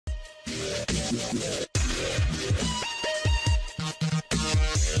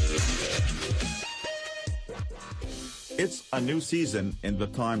It's a new season in the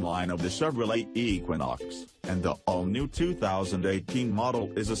timeline of the Chevrolet Equinox, and the all-new 2018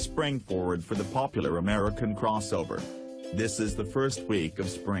 model is a spring forward for the popular American crossover. This is the first week of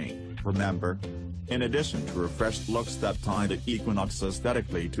spring, remember? In addition to refreshed looks that tie the Equinox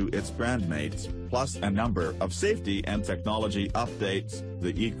aesthetically to its brandmates, plus a number of safety and technology updates,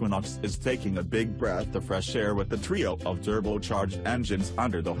 the Equinox is taking a big breath of fresh air with the trio of turbocharged engines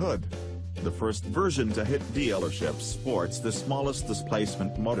under the hood. The first version to hit dealerships sports the smallest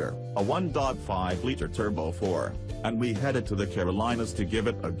displacement motor, a 1.5-liter Turbo 4, and we headed to the Carolinas to give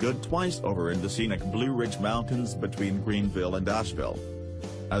it a good twice-over in the scenic Blue Ridge Mountains between Greenville and Asheville.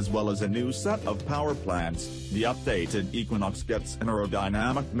 As well as a new set of power plants, the updated Equinox gets an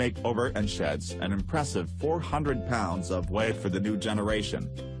aerodynamic makeover and sheds an impressive 400 pounds of weight for the new generation.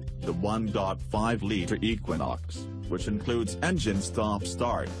 The 1.5-liter Equinox, which includes engine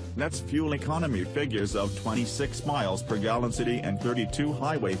stop-start, nets fuel economy figures of 26 miles per gallon city and 32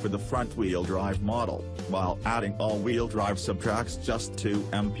 highway for the front-wheel drive model, while adding all-wheel drive subtracts just 2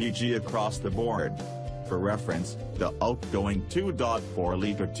 mpg across the board. For reference, the outgoing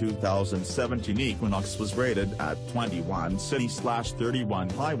 2.4-liter 2017 Equinox was rated at 21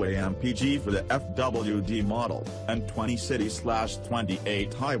 city/31 highway mpg for the FWD model, and 20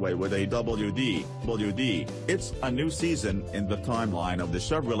 city/28 highway with AWD. It's a new season in the timeline of the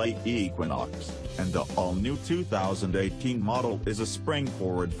Chevrolet Equinox, and the all-new 2018 model is a spring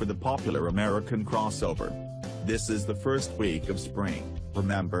forward for the popular American crossover. This is the first week of spring,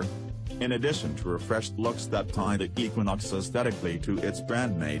 remember? In addition to refreshed looks that tie the Equinox aesthetically to its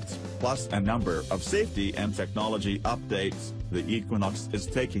brandmates, plus a number of safety and technology updates, the Equinox is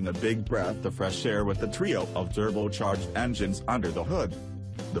taking a big breath of fresh air with the trio of turbocharged engines under the hood.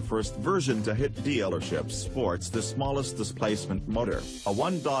 The first version to hit dealerships sports the smallest displacement motor, a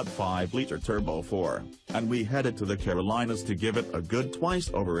 1.5-liter Turbo 4, and we headed to the Carolinas to give it a good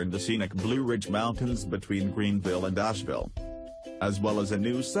twice-over in the scenic Blue Ridge Mountains between Greenville and Asheville. As well as a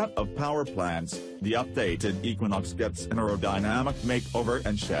new set of power plants, the updated Equinox gets an aerodynamic makeover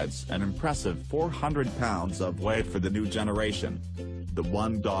and sheds an impressive 400 pounds of weight for the new generation. The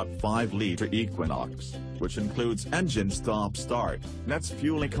 1.5-liter Equinox, which includes engine stop-start, nets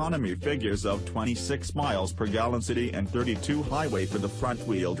fuel economy figures of 26 miles per gallon city and 32 highway for the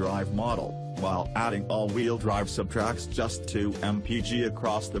front-wheel drive model, while adding all-wheel drive subtracts just 2 mpg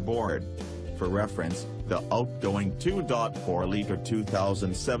across the board. For reference, the outgoing 2.4-liter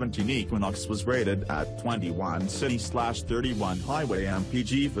 2017 Equinox was rated at 21 city/31 highway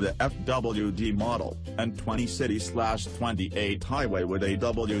mpg for the FWD model, and 20 city/28 highway with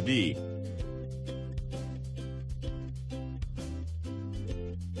AWD.